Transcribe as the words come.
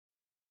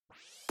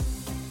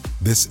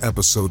This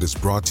episode is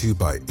brought to you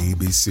by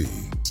ABC.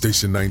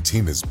 Station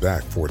 19 is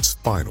back for its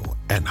final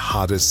and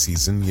hottest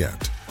season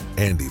yet.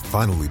 Andy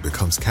finally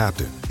becomes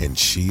captain, and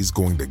she's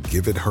going to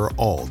give it her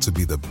all to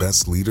be the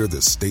best leader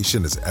the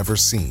station has ever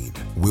seen.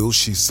 Will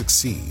she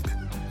succeed?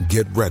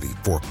 Get ready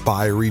for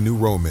fiery new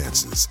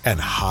romances and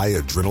high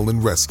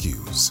adrenaline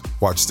rescues.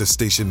 Watch the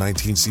Station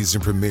 19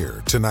 season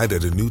premiere tonight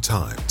at a new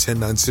time,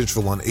 10/9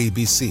 Central on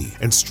ABC,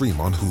 and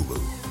stream on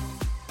Hulu.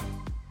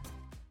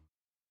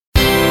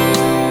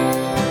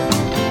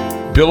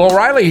 Bill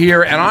O'Reilly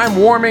here, and I'm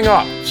warming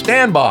up.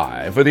 Stand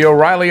by for the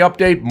O'Reilly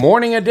Update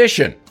Morning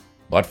Edition.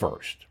 But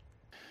first,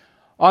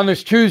 on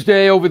this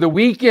Tuesday over the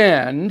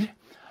weekend,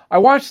 I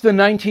watched the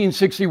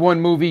 1961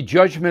 movie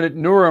Judgment at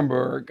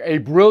Nuremberg, a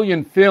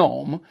brilliant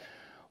film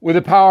with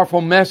a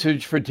powerful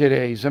message for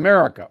today's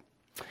America.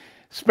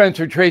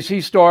 Spencer Tracy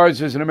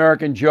stars as an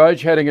American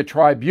judge heading a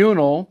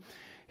tribunal,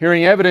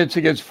 hearing evidence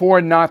against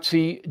 4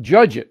 Nazi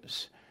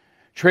judges.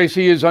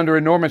 Tracy is under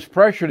enormous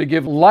pressure to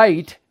give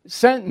light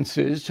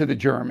sentences to the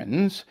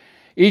Germans,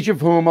 each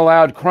of whom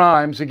allowed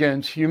crimes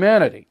against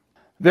humanity.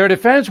 Their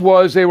defense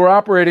was they were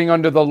operating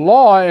under the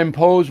law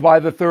imposed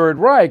by the Third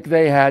Reich.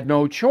 They had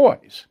no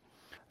choice.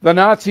 The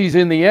Nazis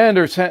in the end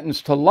are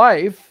sentenced to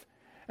life,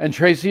 and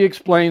Tracy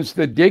explains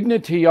the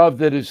dignity of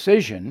the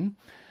decision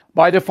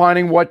by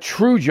defining what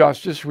true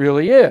justice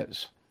really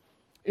is.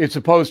 It's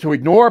supposed to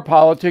ignore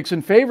politics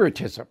and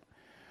favoritism.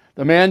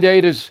 The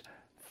mandate is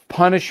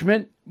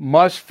punishment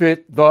must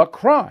fit the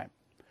crime.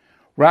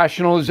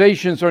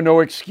 Rationalizations are no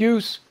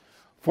excuse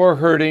for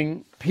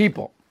hurting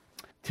people.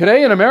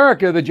 Today in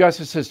America, the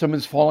justice system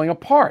is falling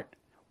apart.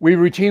 We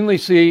routinely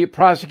see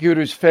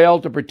prosecutors fail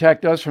to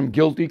protect us from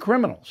guilty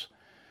criminals.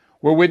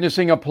 We're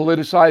witnessing a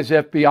politicized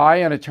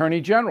FBI and attorney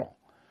general.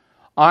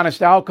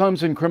 Honest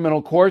outcomes in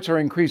criminal courts are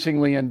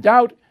increasingly in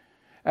doubt,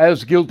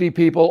 as guilty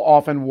people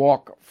often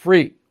walk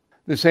free.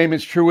 The same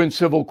is true in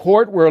civil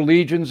court, where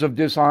legions of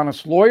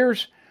dishonest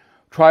lawyers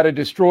try to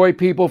destroy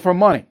people for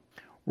money.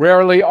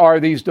 Rarely are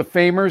these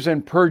defamers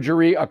and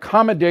perjury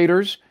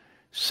accommodators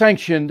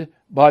sanctioned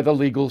by the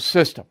legal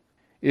system.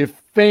 If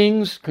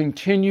things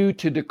continue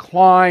to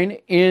decline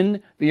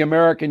in the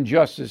American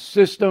justice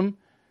system,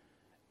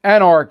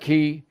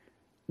 anarchy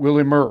will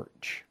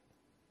emerge.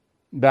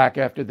 Back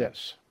after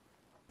this.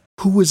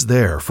 Who is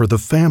there for the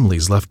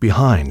families left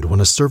behind when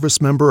a service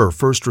member or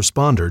first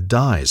responder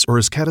dies or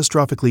is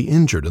catastrophically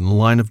injured in the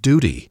line of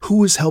duty?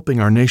 Who is helping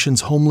our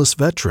nation's homeless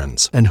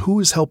veterans? And who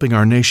is helping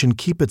our nation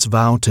keep its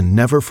vow to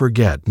never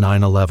forget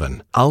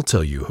 9/11? I'll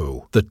tell you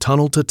who. The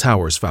Tunnel to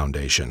Towers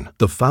Foundation.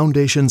 The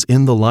foundation's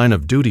In the Line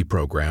of Duty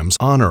programs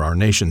honor our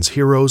nation's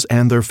heroes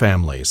and their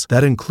families.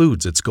 That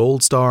includes its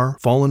Gold Star,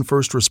 Fallen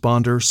First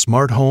Responder,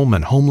 Smart Home,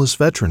 and Homeless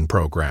Veteran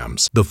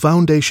programs. The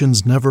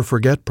foundation's Never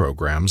Forget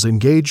programs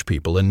engage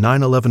people in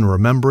 9/11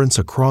 remembrance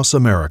across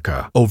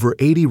America. Over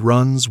 80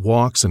 runs,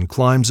 walks, and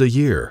climbs a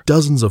year,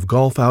 dozens of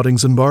golf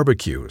outings and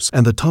barbecues,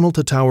 and the Tunnel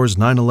to Towers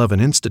 9/11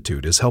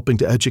 Institute is helping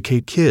to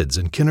educate kids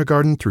in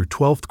kindergarten through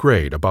 12th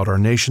grade about our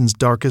nation's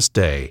darkest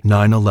day,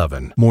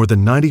 9/11. More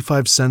than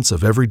 95 cents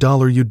of every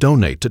dollar you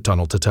donate to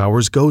Tunnel to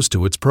Towers goes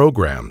to its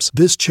programs.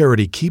 This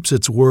charity keeps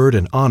its word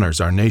and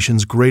honors our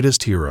nation's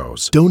greatest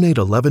heroes. Donate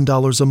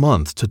 $11 a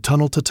month to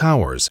Tunnel to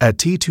Towers at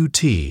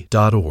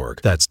T2T.org.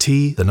 That's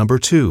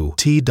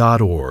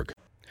T2T.org.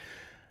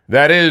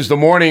 That is the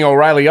Morning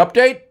O'Reilly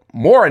Update.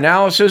 More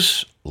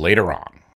analysis later on.